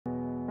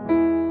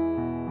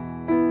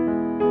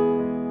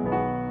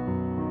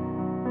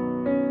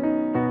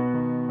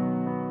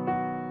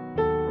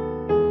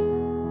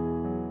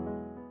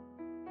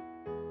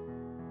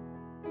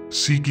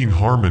Seeking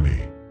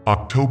Harmony,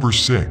 October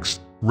 6th,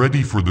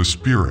 Ready for the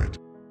Spirit.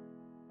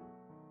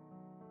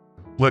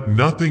 Let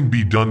nothing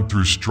be done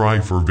through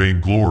strife or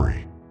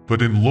vainglory,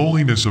 but in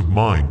lowliness of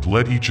mind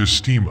let each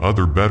esteem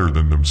other better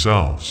than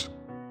themselves.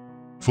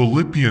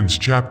 Philippians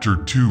chapter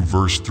 2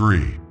 verse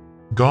 3.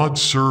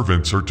 God's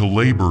servants are to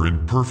labor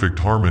in perfect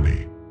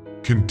harmony.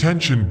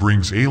 Contention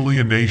brings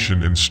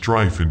alienation and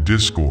strife and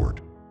discord.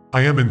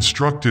 I am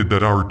instructed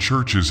that our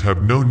churches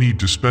have no need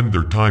to spend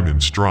their time in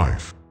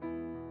strife.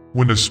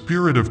 When a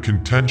spirit of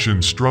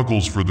contention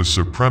struggles for the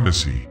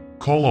supremacy,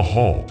 call a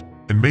halt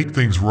and make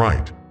things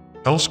right,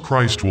 else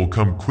Christ will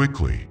come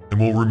quickly and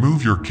will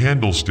remove your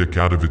candlestick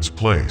out of its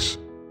place.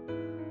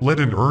 Let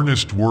an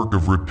earnest work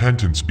of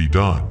repentance be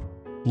done.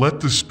 Let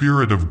the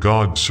Spirit of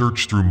God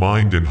search through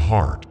mind and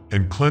heart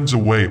and cleanse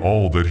away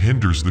all that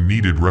hinders the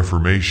needed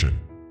reformation.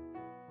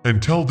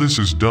 Until this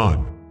is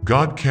done,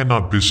 God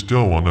cannot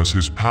bestow on us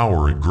His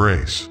power and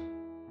grace.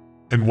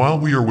 And while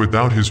we are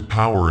without His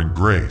power and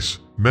grace,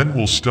 men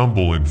will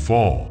stumble and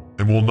fall,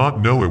 and will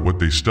not know at what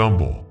they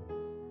stumble.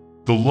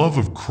 The love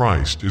of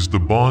Christ is the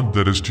bond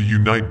that is to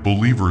unite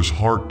believers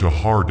heart to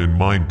heart and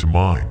mind to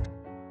mind.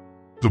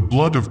 The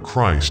blood of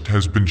Christ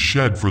has been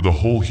shed for the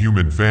whole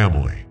human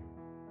family.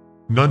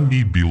 None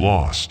need be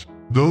lost.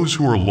 Those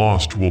who are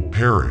lost will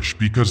perish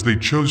because they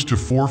chose to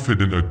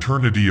forfeit an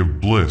eternity of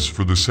bliss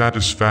for the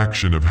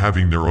satisfaction of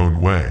having their own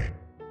way.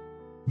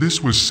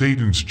 This was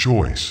Satan's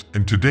choice,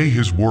 and today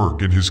his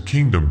work and his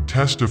kingdom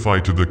testify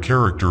to the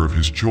character of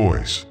his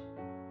choice.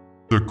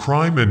 The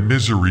crime and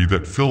misery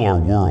that fill our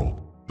world,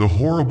 the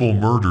horrible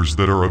murders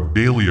that are of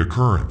daily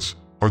occurrence,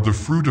 are the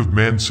fruit of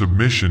man's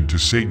submission to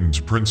Satan's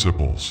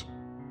principles.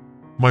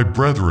 My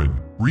brethren,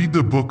 read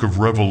the book of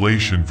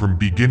Revelation from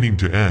beginning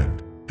to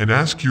end, and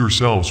ask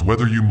yourselves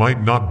whether you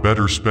might not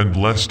better spend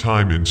less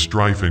time in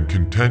strife and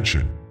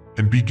contention,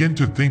 and begin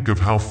to think of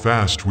how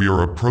fast we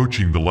are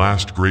approaching the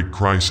last great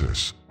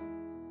crisis.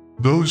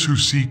 Those who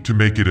seek to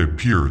make it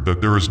appear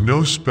that there is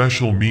no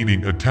special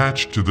meaning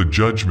attached to the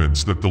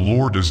judgments that the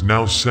Lord is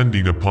now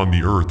sending upon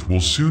the earth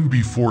will soon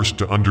be forced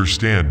to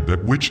understand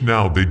that which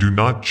now they do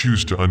not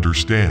choose to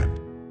understand.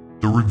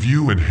 The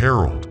Review and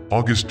Herald,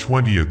 August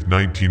 20th,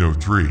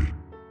 1903.